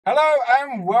Hello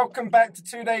and welcome back to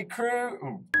 2-Day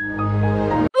Crew.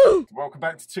 Welcome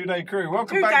back to 2-Day Crew.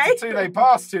 Welcome back to 2-Day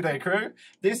Pass 2-Day Crew.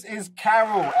 This is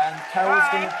Carol, and Carol's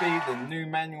going to be the new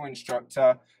manual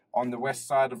instructor on the west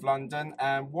side of London.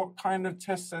 And what kind of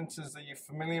test centres are you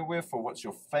familiar with, or what's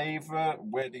your favourite?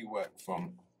 Where do you work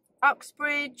from?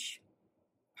 Uxbridge,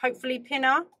 hopefully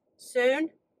Pinner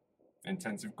soon.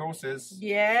 Intensive courses.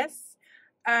 Yes.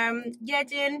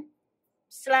 Yeading,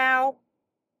 Slough,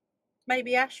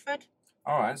 maybe Ashford.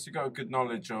 All right, so you've got a good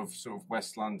knowledge of sort of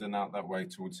West London out that way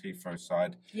towards Heathrow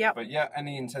side. Yep. But yeah,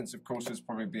 any intensive courses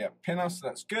probably be at Pinner, so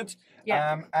that's good.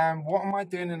 Yep. And what am I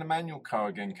doing in a manual car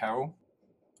again, Carol?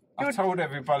 I told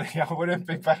everybody I wouldn't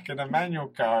be back in a manual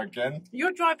car again.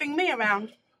 You're driving me around.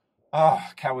 Oh,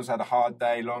 Carol's had a hard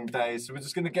day, long day, so we're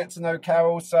just going to get to know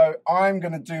Carol. So I'm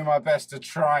going to do my best to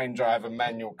try and drive a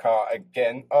manual car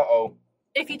again. Uh-oh.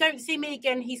 If you don't see me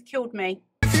again, he's killed me.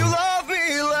 If you love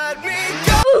me, let me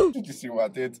go. Did you see what I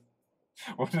did?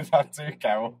 What did I do,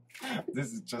 Carol?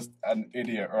 This is just an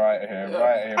idiot right here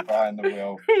behind the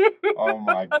wheel. Oh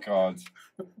my God.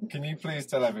 Can you please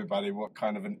tell everybody what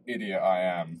kind of an idiot I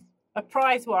am? A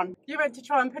prize one. You went to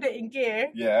try and put it in gear.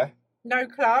 Yeah. No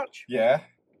clutch. Yeah.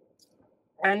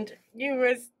 And you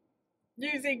was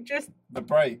using just... The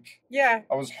brake. Yeah.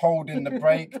 I was holding the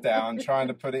brake down trying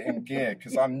to put it in gear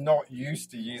because I'm not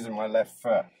used to using my left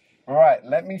foot. All right,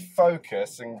 let me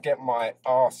focus and get my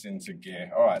arse into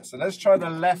gear. All right, so let's try the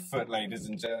left foot, ladies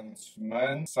and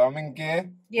gentlemen. So I'm in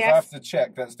gear. Yes. I have to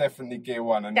check that's definitely gear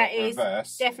one and not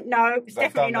reverse. No, it's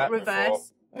definitely not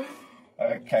reverse.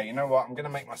 Okay, you know what? I'm going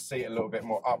to make my seat a little bit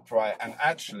more upright. And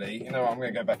actually, you know what? I'm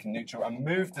going to go back in neutral and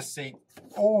move the seat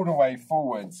all the way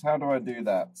forwards. How do I do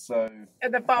that? So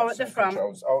at the bar at the front.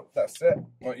 Controls. Oh, that's it.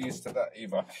 Not used to that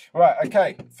either. Right,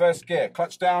 okay. First gear.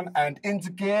 Clutch down and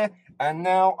into gear. And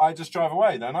now I just drive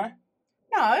away, don't I?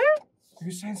 No. You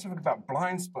were saying something about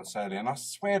blind spots earlier, and I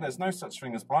swear there's no such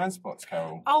thing as blind spots,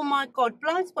 Carol. Oh my God,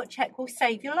 blind spot check will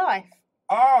save your life.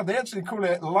 Ah, they actually call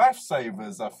it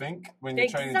lifesavers, I think, when you're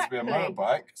training to be a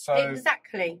motorbike. So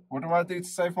exactly. What do I do to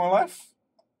save my life?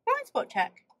 Blind spot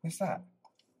check. What's that?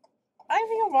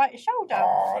 Over your right shoulder.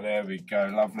 Oh, there we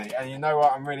go, lovely. And you know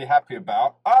what I'm really happy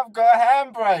about? I've got a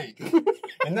handbrake.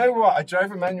 You know what? I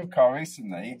drove a manual car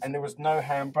recently and there was no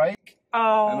handbrake.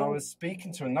 Oh. And I was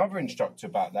speaking to another instructor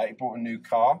about that. He bought a new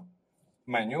car,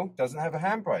 manual, doesn't have a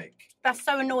handbrake. That's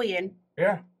so annoying.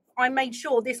 Yeah. I made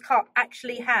sure this car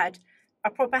actually had a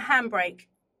proper handbrake.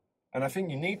 And I think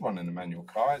you need one in a manual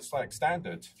car. It's like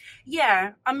standard.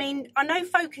 Yeah. I mean, I know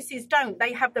Focuses don't.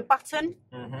 They have the button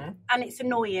and it's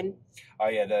annoying. Oh,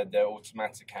 yeah, they're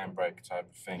automatic handbrake type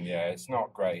of thing. Yeah, it's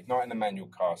not great. Not in a manual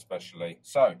car especially.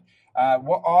 So,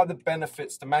 what are the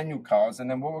benefits to manual cars? And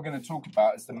then what we're going to talk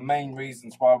about is the main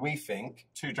reasons why we think,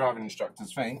 two driving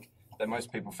instructors think, that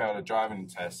most people fail a driving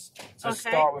test. So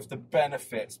start with the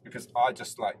benefits, because I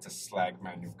just like to slag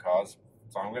manual cars.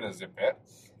 So I'm going to zip it.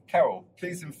 Carol,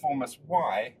 please inform us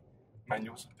why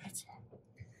manuals are better.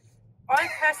 I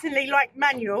personally like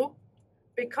manual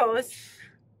because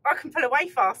I can pull away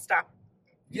faster.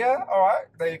 Yeah, all right,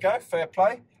 there you go, fair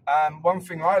play. One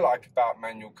thing I like about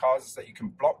manual cars is that you can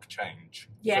block change.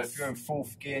 Yes. So if you're in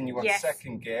fourth gear and you want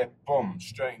second gear, boom,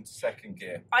 straight into second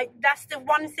gear. That's the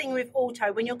one thing with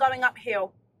auto, when you're going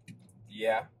uphill.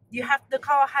 Yeah. You have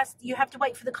to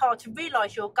wait for the car to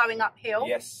realise you're going uphill.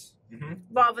 Yes.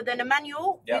 Rather than a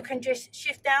manual, you can just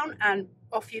shift down and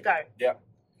off you go. Yep.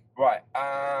 Right.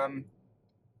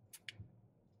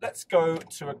 Let's go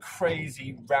to a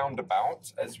crazy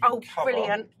roundabout as we cover.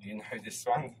 Brilliant. You know this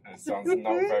one? This one's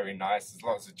not very nice. There's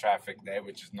lots of traffic there,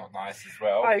 which is not nice as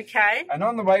well. Okay. And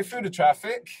on the way through the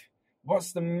traffic,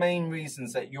 what's the main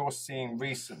reasons that you're seeing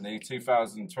recently,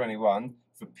 2021,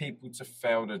 for people to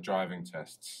fail their driving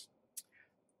tests?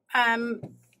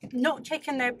 Not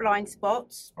checking their blind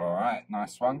spots. All right,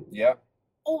 nice one. Yep.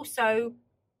 Also,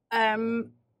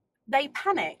 they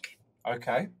panic.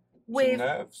 Okay. With some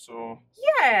nerves or?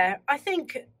 Yeah, I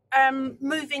think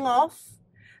moving off,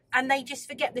 and they just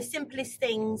forget the simplest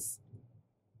things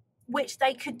which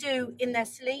they could do in their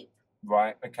sleep.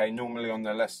 Right, okay, normally on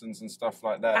their lessons and stuff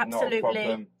like that. Absolutely. Not a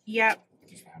problem. Yep.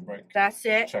 Just handbrake. That's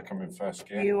it. Check I'm in first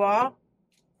gear. You are.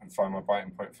 And find my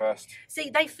biting point first. See,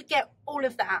 they forget all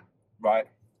of that. Right.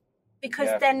 Because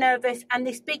they're nervous, and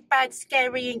this big, bad,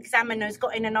 scary examiner's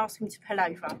got in and asked them to pull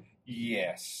over.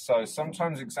 Yes. So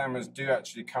sometimes examiners do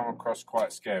actually come across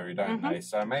quite scary, don't they?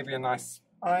 So maybe a nice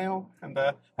smile and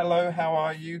a hello, how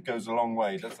are you goes a long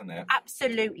way, doesn't it?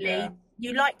 Absolutely. Yeah.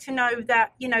 You like to know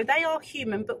that, you know, they are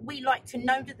human, but we like to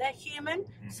know that they're human.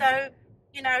 So,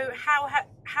 you know, how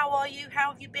are you?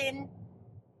 How have you been?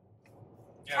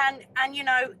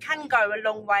 can go a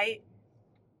long way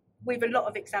with a lot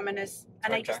of examiners,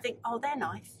 and they just think, oh, they're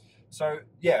nice. So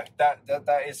yeah, that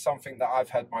is something that I've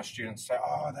had my students say,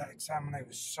 oh, that examiner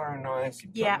was so nice, he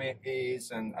put me at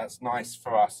ease, and that's nice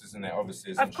for us, isn't it?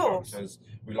 Obviously, as instructors,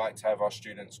 we like to have our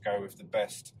students go with the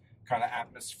best kind of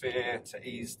atmosphere to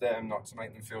ease them, not to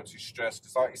make them feel too stressed,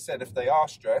 because like you said, if they are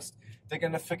stressed, they're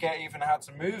going to forget even how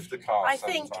to move the car. I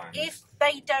think if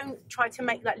they don't try to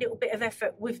make that little bit of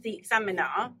effort with the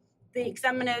examiner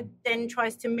then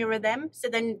tries to mirror them, so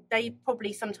then they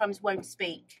probably sometimes won't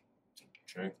speak.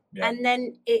 True. Yeah. And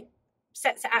then it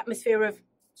sets an atmosphere of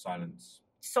silence,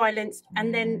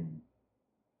 and then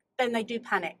they do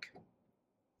panic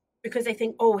because they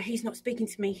think, oh, he's not speaking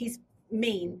to me, he's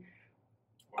mean.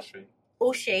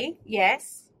 Or she,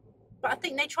 yes. But I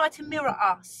think they try to mirror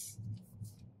us.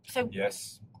 So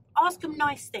yes, ask them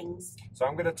nice things. So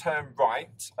I'm going to turn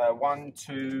right, 1,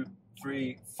 2,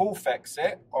 3, fourth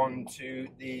exit onto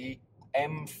the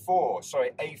A4. Is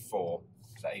that A4,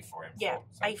 M4? Yeah,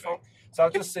 A4. So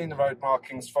I've just seen the road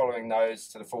markings, following those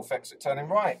to the fourth exit, turning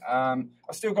right. I've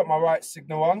still got my right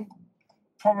signal on.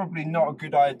 Probably not a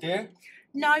good idea.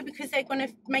 No, because they're going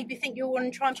to maybe think you'll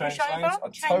want to try and push over. I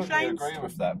totally agree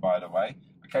with that, by the way.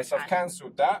 Okay, so I've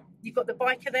cancelled that. You've got the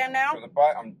biker there now? Got the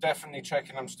bike. I'm definitely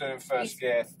checking I'm still in first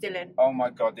gear. Still in. Oh my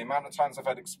God, the amount of times I've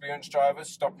had experienced drivers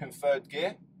stop in third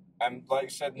gear and, like you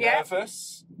said,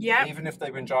 nervous. Yeah. Even if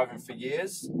they've been driving for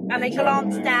years. And they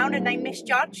glance down and they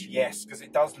misjudge. Yes, because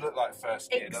it does look like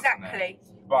first gear, doesn't it? Exactly.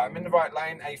 Right, I'm in the right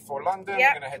lane, A4 London. Yep.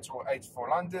 We're going to head toward A4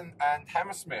 London and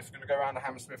Hammersmith. We're going to go around the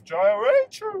Hammersmith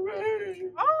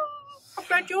Gyratory. Oh, I'm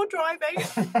glad you're driving.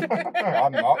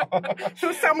 I'm not.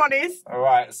 Sure, someone is. All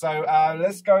right, so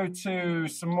let's go to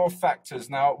some more factors.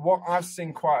 Now, what I've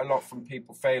seen quite a lot from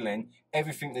people failing,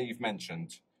 everything that you've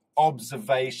mentioned.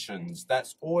 Observations,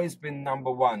 that's always been number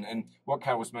one. And what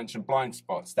Carol's mentioned, blind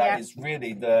spots, that is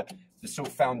really the sort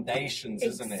of foundations,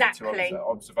 isn't it, to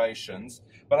observations.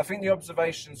 But I think the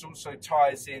observations also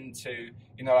ties into,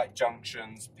 like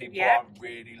junctions. People aren't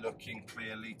really looking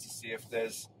clearly to see if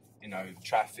there's,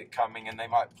 traffic coming, and they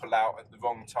might pull out at the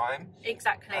wrong time.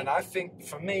 Exactly. And I think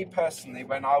for me personally,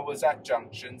 when I was at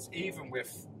junctions, even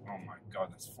with, oh my God,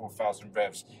 that's 4,000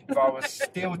 revs. If I was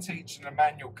still teaching a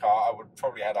manual car, I would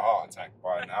probably had a heart attack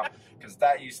by now, because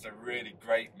that used to really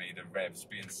grate me, the revs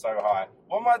being so high.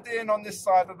 What am I doing on this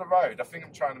side of the road? I think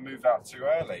I'm trying to move out too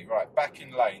early. Right, back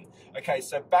in lane. Okay,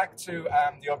 so back to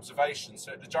the observations.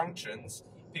 So at the junctions,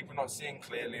 people not seeing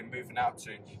clearly and moving out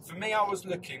to. For me, I was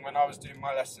looking when I was doing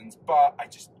my lessons, but I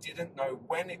just didn't know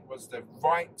when it was the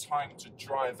right time to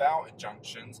drive out at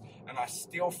junctions, and I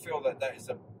still feel that that is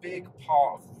a big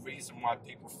part of the reason why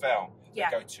people fail. They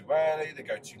go too early, they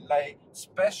go too late,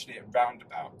 especially at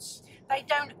roundabouts. They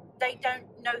don't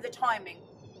know the timing.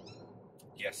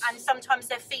 Yes. And sometimes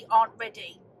their feet aren't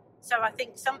ready. So I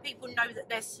think some people know that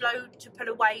they're slow to pull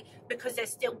away because they're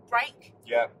still brake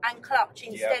and clutch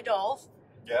instead of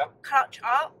clutch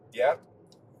up,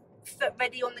 foot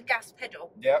ready on the gas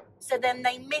pedal. So then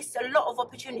they miss a lot of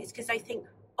opportunities because they think,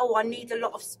 oh, I need a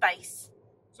lot of space.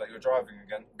 Is that your driving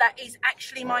again? That is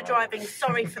actually my driving.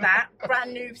 Sorry for that.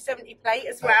 Brand new 70 plate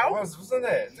as well. It was, wasn't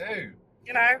it? New.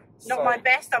 Not my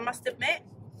best, I must admit.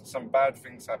 Some bad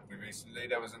things happened recently.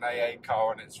 There was an AA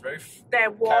car on its roof. There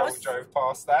was. Carol drove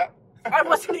past that. I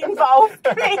wasn't involved,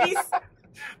 please.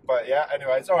 But yeah,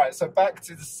 anyways, all right. So back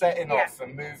to the setting off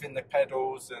and moving the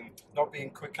pedals and not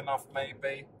being quick enough,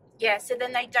 maybe. Yeah, so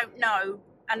then they don't know.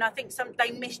 And I think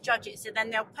they misjudge it. So then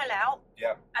they'll pull out.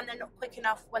 Yeah. And they're not quick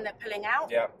enough when they're pulling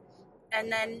out. Yeah.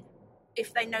 And then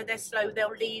if they know they're slow, they'll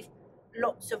leave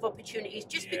lots of opportunities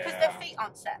just because their feet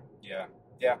aren't set. Yeah.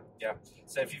 Yeah, yeah.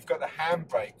 So if you've got the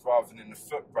handbrake rather than the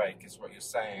foot brake, is what you're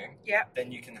saying. Yeah.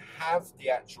 Then you can have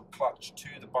the actual clutch to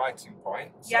the biting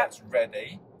point, so that's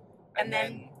ready, and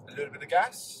then a little bit of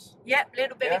gas. Yeah, a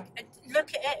little bit.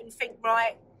 Look at it and think,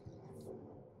 right.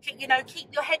 Keep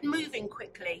your head moving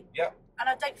quickly. Yeah. And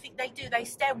I don't think they do. They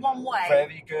stare one way.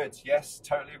 Very good. Yes,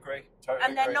 totally agree.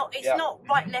 And they're not. It's not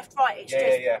right, left, right. It's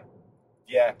just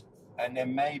yeah. And there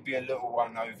may be a little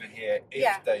one over here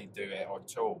if they do it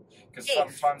at all. Because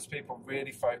sometimes people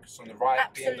really focus on the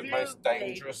right being the most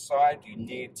dangerous side. You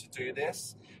need to do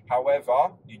this.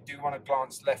 However, you do want to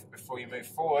glance left before you move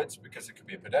forwards, because it could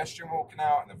be a pedestrian walking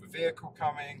out, another vehicle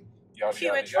coming, yada,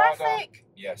 yada, traffic.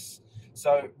 Yes.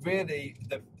 So really,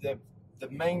 the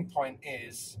main point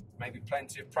is maybe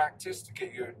plenty of practice to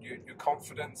get your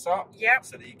confidence up. Yep.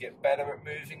 So that you get better at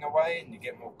moving away and you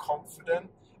get more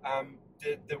confident.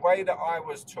 The way that I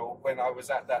was taught when I was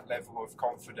at that level of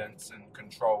confidence and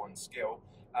control and skill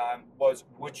was,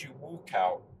 would you walk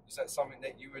out Is that something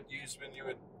that you would use when you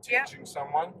were teaching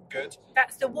someone? Good.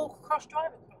 That's the walk across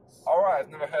drive across. All right, I've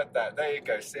never heard that. There you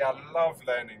go. See, I love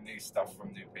learning new stuff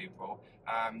from new people.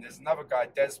 There's another guy,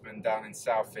 Desmond, down in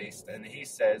Southeast, and he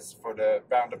says for the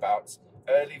roundabouts,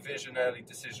 early vision, early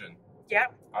decision. Yeah.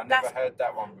 I never heard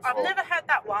that one before. I've never heard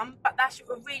that one, but that's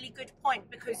a really good point,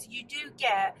 because you do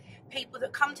get people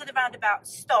that come to the roundabout,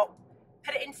 stop,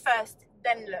 put it in first,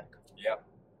 then look. Yep.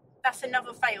 That's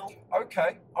another fail.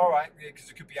 Okay, all right, because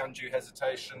it could be undue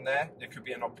hesitation there. There could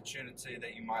be an opportunity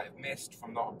that you might have missed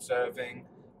from not observing,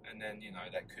 and then, you know,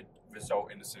 that could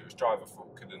result in a serious driver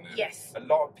fault, couldn't it? Yes. A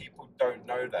lot of people don't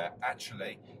know that.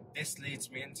 Actually, this leads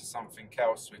me into something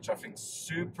else, which I think is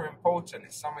super important.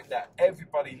 It's something that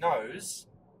everybody knows,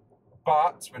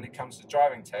 but when it comes to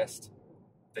driving test,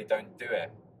 they don't do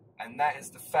it. And that is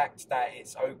the fact that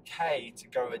it's okay to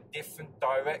go a different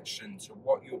direction to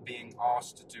what you're being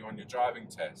asked to do on your driving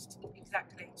test.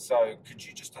 Exactly. So could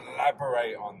you just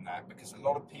elaborate on that? Because a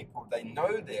lot of people, they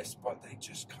know this, but they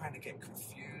just kind of get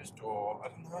confused, or I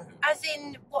don't know. As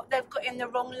in what they've got in the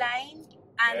wrong lane,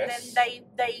 and Yes. then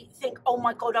they think, oh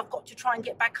my God, I've got to try and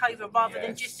get back over, rather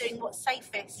than Yes. just doing what's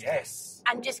safest. Yes.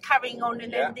 And just carrying on,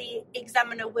 and then the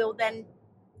examiner will then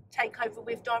take over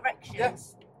with directions.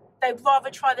 Yes. They'd rather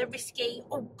try the risky,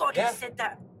 oh God, he said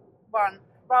that one,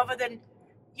 rather than,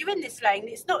 you're in this lane,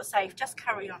 it's not safe, just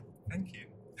carry on. Thank you.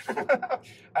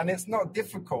 And it's not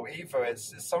difficult either.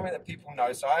 It's something that people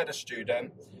know. So I had a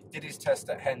student, did his test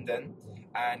at Hendon,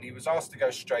 and he was asked to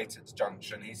go straight at the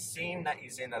junction. He's seen that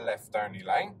he's in a left-only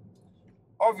lane.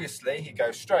 Obviously, he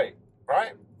goes straight,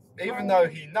 right? Even though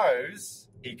he knows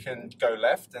he can go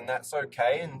left, and that's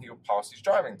okay, and he'll pass his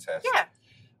driving test. Yeah.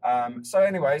 So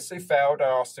anyway, so he failed. I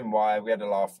asked him why. We had a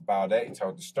laugh about it. He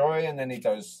told the story, and then he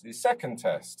does his second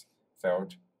test.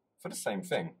 Failed for the same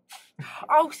thing.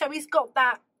 Oh, so he's got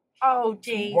that. Oh,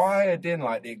 geez. Wired in,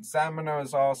 like the examiner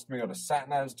has asked me, or the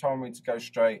sat-nav has told me to go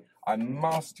straight. I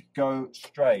must go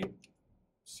straight.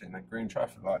 Sitting at green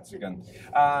traffic lights again.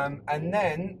 And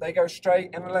then they go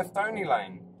straight in a left-only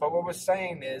lane. But what we're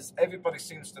saying is, everybody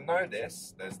seems to know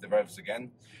this, there's the revs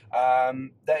again, that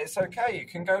it's okay, you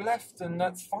can go left and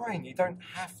that's fine. You don't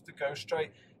have to go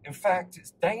straight. In fact,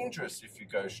 it's dangerous if you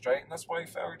go straight, and that's why you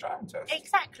fail your driving test.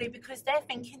 Exactly, because they're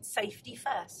thinking safety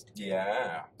first.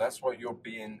 Yeah, that's what you're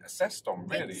being assessed on,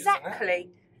 really, exactly. isn't it?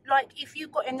 Like, if you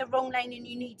got in the wrong lane and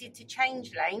you needed to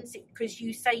change lanes, because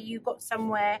you say you got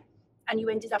somewhere and you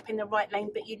ended up in the right lane,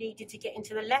 but you needed to get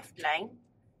into the left lane,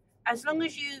 as long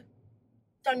as you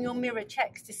done your mirror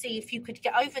checks to see if you could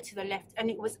get over to the left and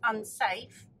it was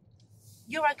unsafe,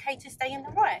 you're okay to stay in the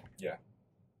right. Yeah.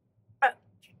 But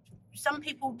some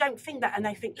people don't think that, and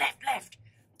they think left.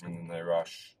 And then they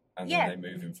rush, and then they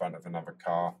move in front of another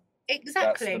car.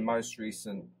 Exactly. That's the most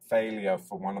recent failure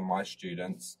for one of my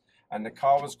students. And the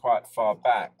car was quite far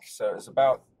back, so it was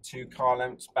about 2 car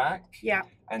lengths back. Yeah.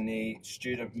 And the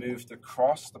student moved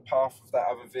across the path of that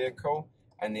other vehicle,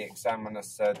 and the examiner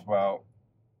said, well,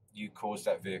 you caused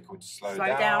that vehicle to slow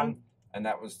down. And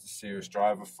that was the serious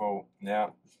driver fault.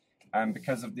 Yeah. And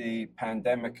because of the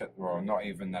pandemic, well, not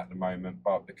even at the moment,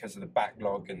 but because of the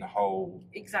backlog and the whole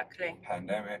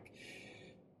pandemic,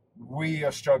 we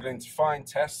are struggling to find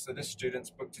tests. So this student's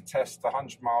booked a test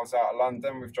 100 miles out of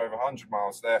London. We've drove 100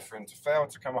 miles there for him to fail,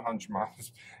 to come 100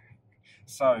 miles back.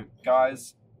 So,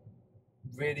 guys,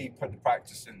 really put the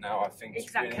practice in now. I think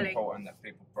it's really important that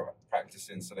people practice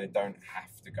in so they don't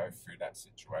have to go through that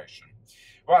situation.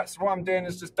 Right, so what I'm doing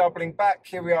is just doubling back.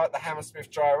 Here we are at the Hammersmith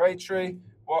Gyratory.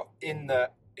 What in the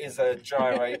is a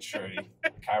gyratory,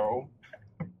 Carol?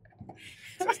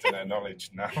 Testing their knowledge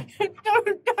now.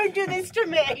 Don't do this to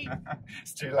me.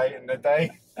 It's too late in the day.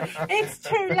 It's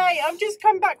too late. I've just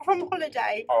come back from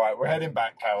holiday. All right, we're heading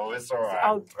back, Carol. It's all right.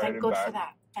 Oh, thank God for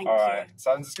that. Thank you. All right,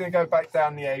 so I'm just going to go back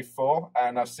down the A4,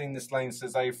 and I've seen this lane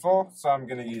says A4, so I'm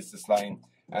going to use this lane.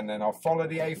 And then I'll follow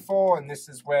the A4, and this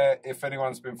is where, if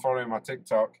anyone's been following my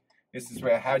TikTok, this is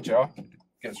where Hadja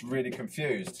gets really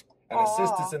confused. And her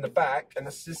sister's in the back, and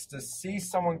the sister sees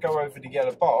someone go over the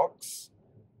yellow box,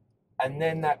 and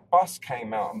then that bus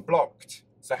came out and blocked.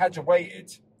 So Hadja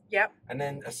waited. Yep. And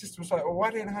then her sister was like, well,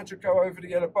 why didn't Hadja go over the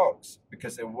yellow box?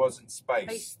 Because there wasn't space.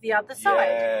 Face the other side.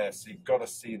 Yeah, so you've got to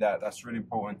see that. That's really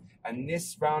important. And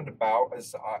this roundabout,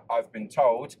 as I've been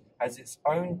told, has its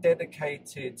own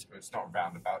dedicated, well, it's not a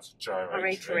roundabout, it's a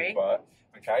gyratory, but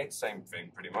okay, same thing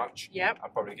pretty much. Yep. I'll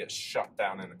probably get shut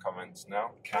down in the comments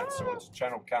now. Cancelled,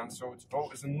 channel cancelled. Oh,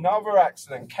 there's another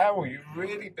accident. Carol, you've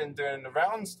really been doing the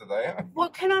rounds today, huh?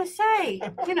 What can I say?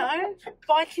 You know,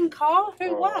 bike and car,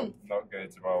 who won? Not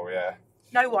good. Well, yeah.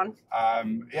 No one.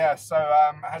 Yeah, so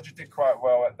Hadja did quite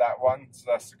well at that one, so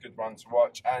that's a good one to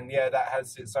watch. And yeah, that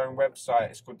has its own website.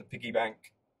 It's called the Piggy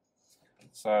Bank.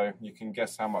 So you can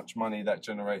guess how much money that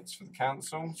generates for the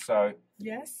council. So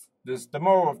yes, the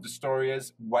moral of the story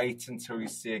is wait until you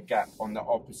see a gap on the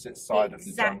opposite side of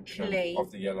the junction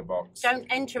of the yellow box. Don't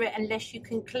enter it unless you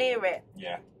can clear it.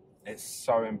 Yeah, it's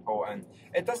so important.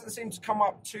 It doesn't seem to come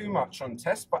up too much on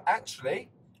tests, but actually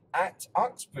at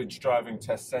Uxbridge Driving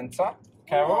Test Centre,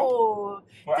 Carol,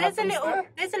 there's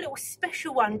a little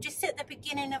special one just at the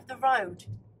beginning of the road.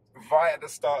 Right at the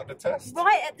start of the test?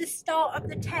 Right at the start of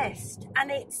the test.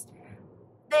 And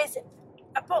there's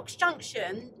a box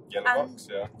junction.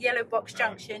 Yellow box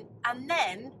junction. And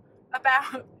then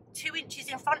about 2 inches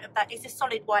in front of that is a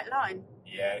solid white line.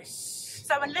 Yes.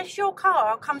 So unless your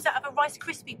car comes out of a Rice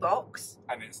Krispie box.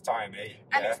 And it's tiny.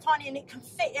 And it's tiny and it can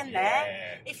fit in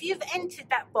there. If you've entered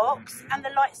that box and the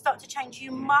lights start to change,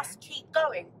 you must keep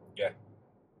going. Yeah.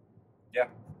 Yeah.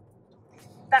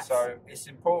 So it's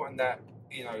important that,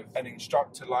 you know, an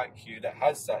instructor like you that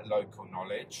has that local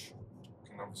knowledge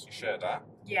can obviously share that.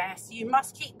 Yes, you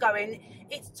must keep going.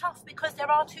 It's tough because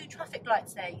there are 2 traffic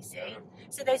lights there, you see. Yeah.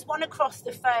 So there's one across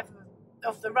the further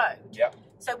of the road. Yep.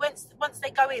 So once they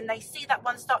go in, they see that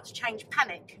one start to change,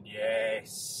 panic.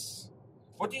 Yes.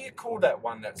 What do you call that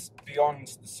one that's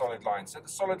beyond the solid line? So the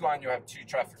solid line, you have 2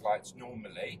 traffic lights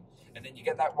normally, and then you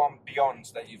get that one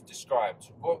beyond that you've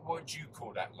described. What would you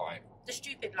call that light? The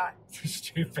stupid light. The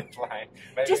stupid light.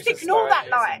 Maybe just ignore that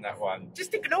light. That one.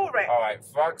 Just ignore it. All right,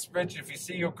 for Uxbridge, if you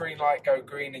see your green light go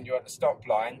green and you're at the stop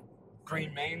line,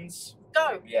 green means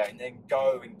go. Yeah, and then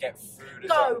go and get through the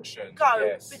junction.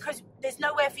 Go, because there's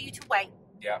nowhere for you to wait.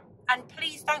 Yeah. And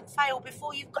please don't fail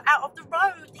before you've got out of the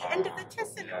road, the end of the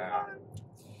test in the road.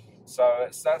 So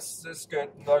that's good.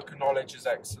 Local knowledge is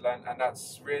excellent, and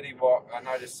that's really what, I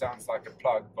know this sounds like a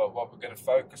plug, but what we're going to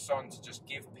focus on to just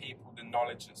give people the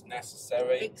knowledge that's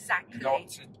necessary. Exactly. Not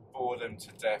to bore them to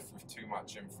death with too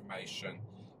much information.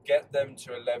 Get them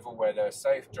to a level where they're a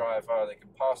safe driver, they can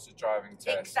pass the driving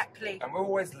test. Exactly. And we're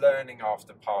always learning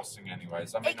after passing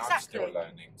anyways. I mean, I'm still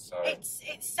learning. So it's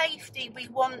safety. We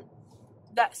want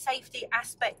that safety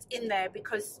aspect in there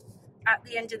because at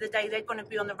the end of the day, they're going to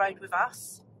be on the road with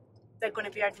us. They're going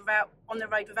to be on the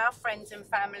road with our friends and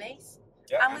families.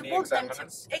 Yeah, and we want them to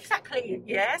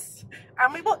yes.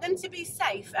 And we want them to be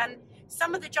safe. And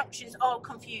some of the junctions are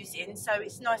confusing, so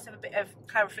it's nice to have a bit of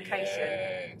clarification.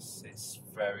 Yes,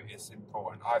 it's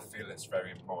important. I feel it's very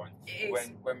important. It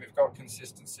is. When we've got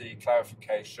consistency,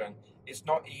 clarification, it's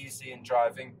not easy in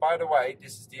driving. By the way,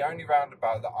 this is the only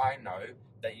roundabout that I know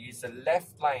that you use the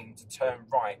left lane to turn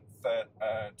right.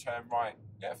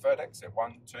 Third exit.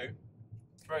 1, 2,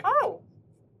 3.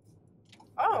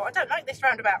 Oh, I don't like this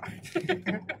roundabout.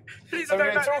 Please, so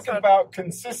we're talking about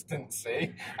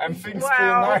consistency and things being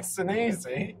nice and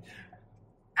easy.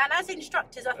 And as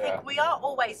instructors, I think we are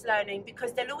always learning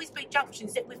because there'll always be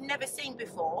junctions that we've never seen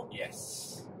before.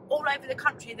 Yes. All over the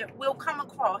country that we'll come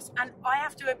across, and I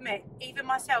have to admit, even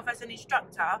myself as an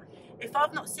instructor, if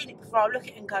I've not seen it before, I'll look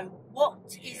at it and go,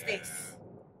 "What is this?"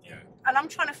 Yeah. And I'm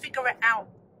trying to figure it out.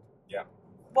 Yeah.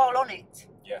 While on it.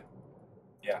 Yeah.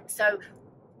 Yeah. So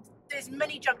there's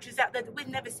many junctions out there that we've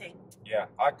never seen. Yeah,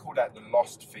 I call that the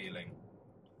lost feeling.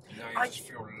 You know, you just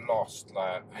feel lost,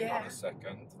 like, hang on a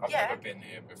second, I've never been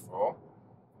here before.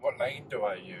 What lane do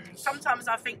I use? Sometimes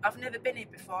I think, I've never been here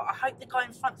before. I hope the guy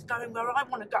in front's going where I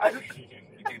want to go.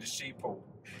 You do the sheeple.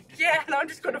 Yeah, and I'm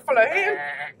just going to follow him.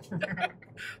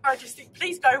 I just think,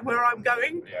 please go where I'm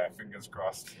going. Yeah, fingers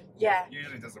crossed. Yeah.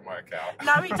 Usually doesn't work out.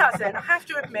 No, it doesn't. I have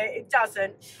to admit, it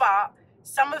doesn't. But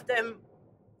some of them...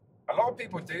 A lot of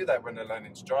people do that when they're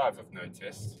learning to drive, I've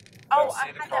noticed. I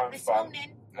had that this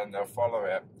morning. And they'll follow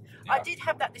it. Yeah. I did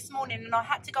have that this morning, and I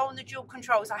had to go on the dual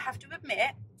controls, I have to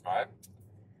admit. Right.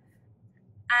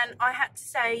 And I had to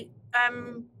say,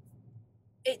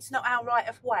 it's not our right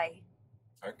of way.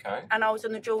 Okay. And I was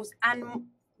on the duals, and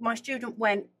my student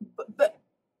went, but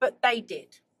they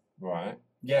did. Right.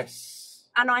 Yes.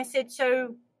 And I said,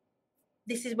 so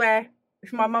this is where,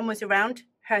 if my mum was around,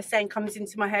 her saying comes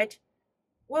into my head,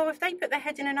 well, if they put their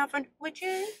head in an oven, would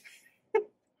you?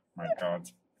 My God.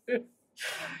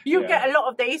 You get a lot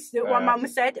of these that my mum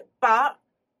said, but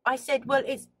I said, well,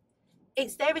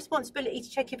 it's their responsibility to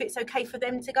check if it's okay for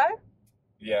them to go.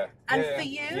 Yeah. And for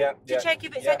you to check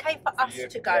if it's okay for us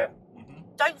to go. Yeah. Mm-hmm.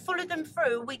 Don't follow them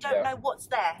through. We don't know what's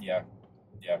there. Yeah.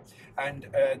 Yeah. And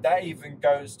that even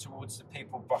goes towards the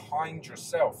people behind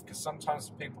yourself, because sometimes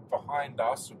the people behind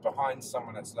us or behind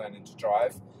someone that's learning to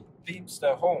drive beeps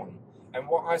their horn. And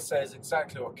what I say is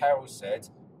exactly what Carol said.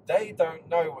 they don't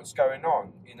know what's going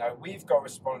on. You know, we've got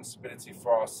responsibility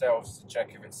for ourselves to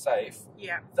check if it's safe.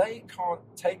 Yeah. They can't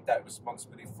take that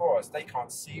responsibility for us. They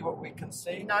can't see what we can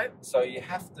see. No. So you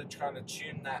have to try to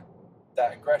tune that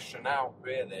aggression out,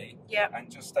 really. Yeah. And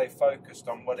just stay focused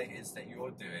on what it is that you're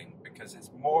doing, because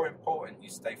it's more important you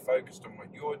stay focused on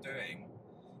what you're doing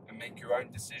and make your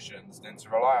own decisions than to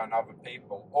rely on other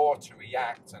people or to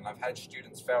react. And I've had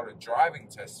students fail a driving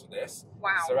test for this.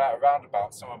 Wow. So at a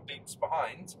roundabout, someone beeps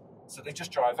behind, so they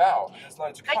just drive out. And there's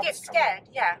loads of cars They get scared,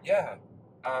 yeah. Yeah.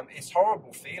 It's a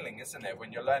horrible feeling, isn't it,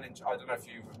 when you're learning. I don't know if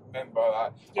you remember.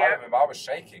 Yeah. I remember I was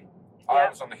shaking. Yeah. I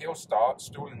was on a hill start,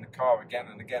 stalling the car again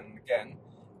and again and again,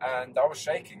 and I was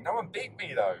shaking. No one beat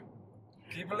me, though.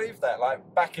 Can you believe that?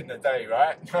 Like, back in the day,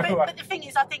 right? But the thing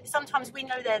is, I think sometimes we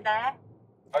know they're there.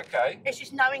 Okay. It's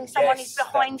just knowing someone is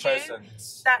behind that you,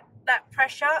 presence. that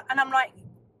pressure, and I'm like,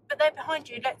 but they're behind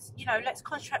you. Let's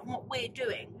concentrate on what we're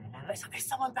doing. Mm-hmm. But it's like, there's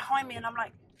someone behind me, and I'm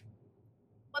like,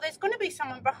 well, there's going to be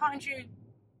someone behind you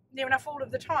near enough all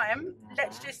of the time. Mm-hmm.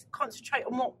 Let's just concentrate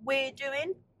on what we're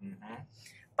doing. Mm-hmm.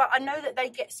 But I know that they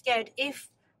get scared if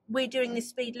we're doing the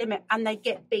speed limit and they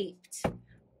get beeped.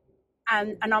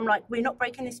 And I'm like, we're not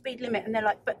breaking the speed limit. And they're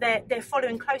like, but they're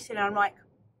following closely. And I'm like,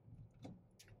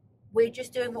 we're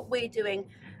just doing what we're doing.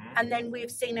 Mm-hmm. And then we've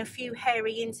seen a few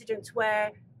hairy incidents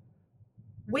where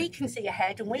we can see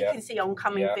ahead and we can see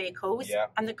oncoming vehicles,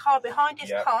 and the car behind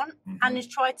us can't, and has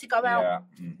tried to go out.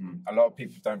 A lot of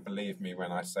people don't believe me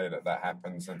when I say that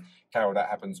happens. And Carol, that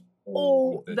happens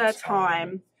all the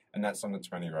time. And that's on the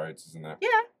 20 roads, isn't it? Yeah,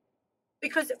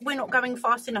 because we're not going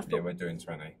fast enough. Yeah, we're doing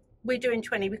 20. We're doing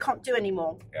 20. We can't do any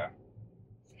more. Yeah.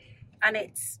 And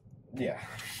it's... Yeah.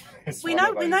 we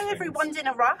know everyone's in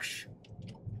a rush,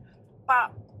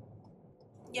 but,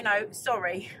 you know,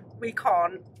 sorry, we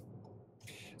can't.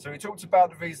 So we talked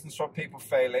about the reasons for people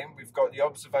failing. We've got the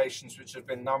observations, which have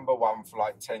been #1 for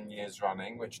like 10 years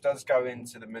running, which does go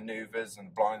into the manoeuvres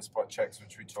and blind spot checks,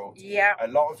 which we talked. Yeah. A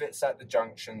lot of it's at the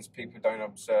junctions. People don't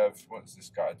observe. What's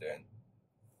this guy doing?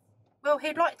 Well,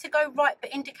 he'd like to go right,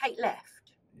 but indicate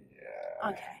left. Yeah.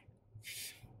 Okay.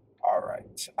 All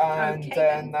right. And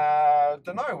then,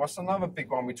 don't know, what's another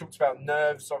big one? We talked about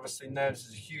nerves. Obviously, nerves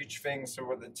is a huge thing. So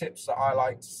what the tips that I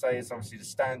like to say is obviously the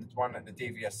standard one that the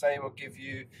DVSA will give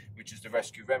you, which is the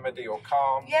rescue remedy or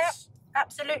calms. Yeah,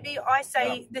 absolutely. I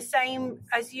say the same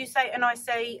as you say, and I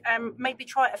say maybe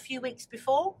try it a few weeks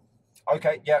before.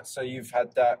 Okay, yeah, so you've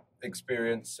had that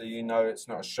experience, so you know it's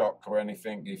not a shock or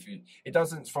anything. It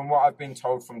doesn't, from what I've been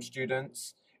told from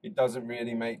students, it doesn't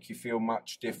really make you feel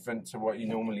much different to what you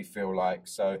normally feel like.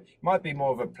 So it might be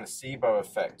more of a placebo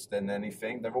effect than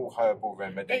anything. They're all herbal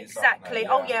remedies. Exactly.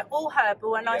 Aren't they? Oh, yeah, all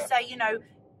herbal. And I say, you know,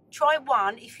 try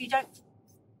one. If you don't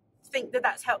think that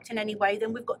that's helped in any way,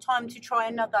 then we've got time to try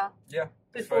another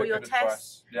before your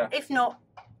test. Yeah. If not,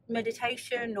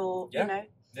 meditation or, you know.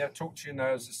 Yeah, talk to your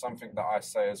nerves is something that I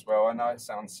say as well. I know it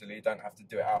sounds silly, you don't have to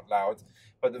do it out loud.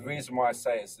 But the reason why I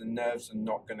say it is the nerves are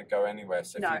not going to go anywhere.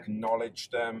 So if you acknowledge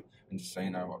them and just say, you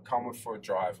know what, come for a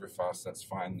drive with us, that's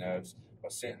fine, nerves.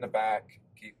 But sit in the back,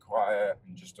 keep quiet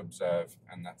and just observe,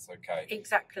 and that's okay.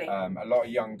 Exactly. A lot of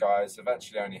young guys, I've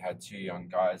actually only had 2 young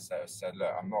guys that have said,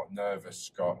 look, I'm not nervous,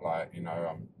 Scott. Like, you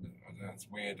know, that's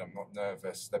weird, I'm not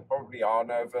nervous. They probably are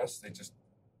nervous, they just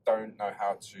don't know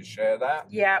how to share that.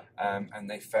 Yeah. And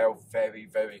they fail very,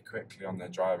 very quickly on their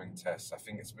driving tests. I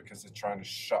think it's because they're trying to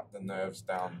shut the nerves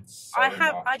down so much.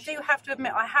 I do have to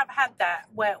admit, I have had that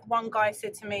where one guy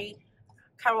said to me,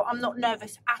 Carol, I'm not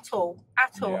nervous at all.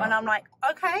 Yeah. And I'm like,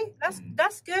 okay,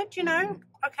 that's good, you know,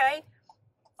 okay.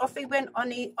 Off he went on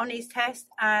his test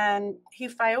and he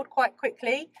failed quite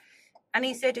quickly. And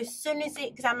he said as soon as the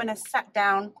examiner sat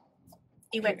down,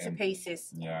 he went to pieces.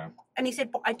 Yeah. And he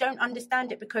said, but I don't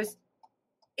understand it because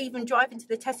even driving to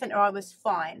the test centre, I was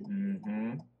fine.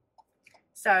 Mm-hmm.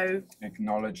 So...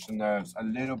 acknowledge the nerves. A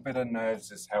little bit of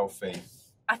nerves is healthy.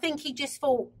 I think he just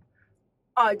thought,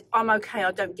 I'm okay,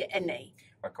 I don't get any.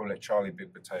 I call it Charlie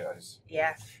Big Potatoes.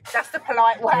 Yeah, that's the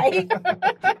polite way.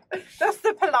 That's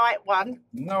the polite one.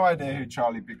 No idea who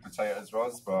Charlie Big Potatoes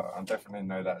was, but I definitely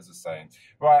know that as a saying.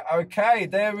 Right, okay,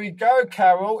 there we go,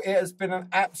 Carol. It has been an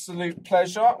absolute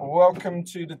pleasure. Welcome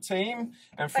to the team.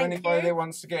 And for anybody that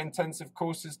wants to get intensive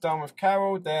courses done with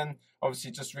Carol, then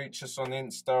obviously just reach us on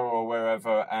Insta or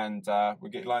wherever and we'll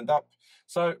get you lined up.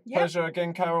 So, pleasure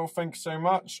again, Carol. Thank you so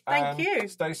much. Thank you.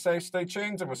 Stay safe, stay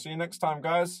tuned, and we'll see you next time,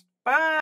 guys. Bye.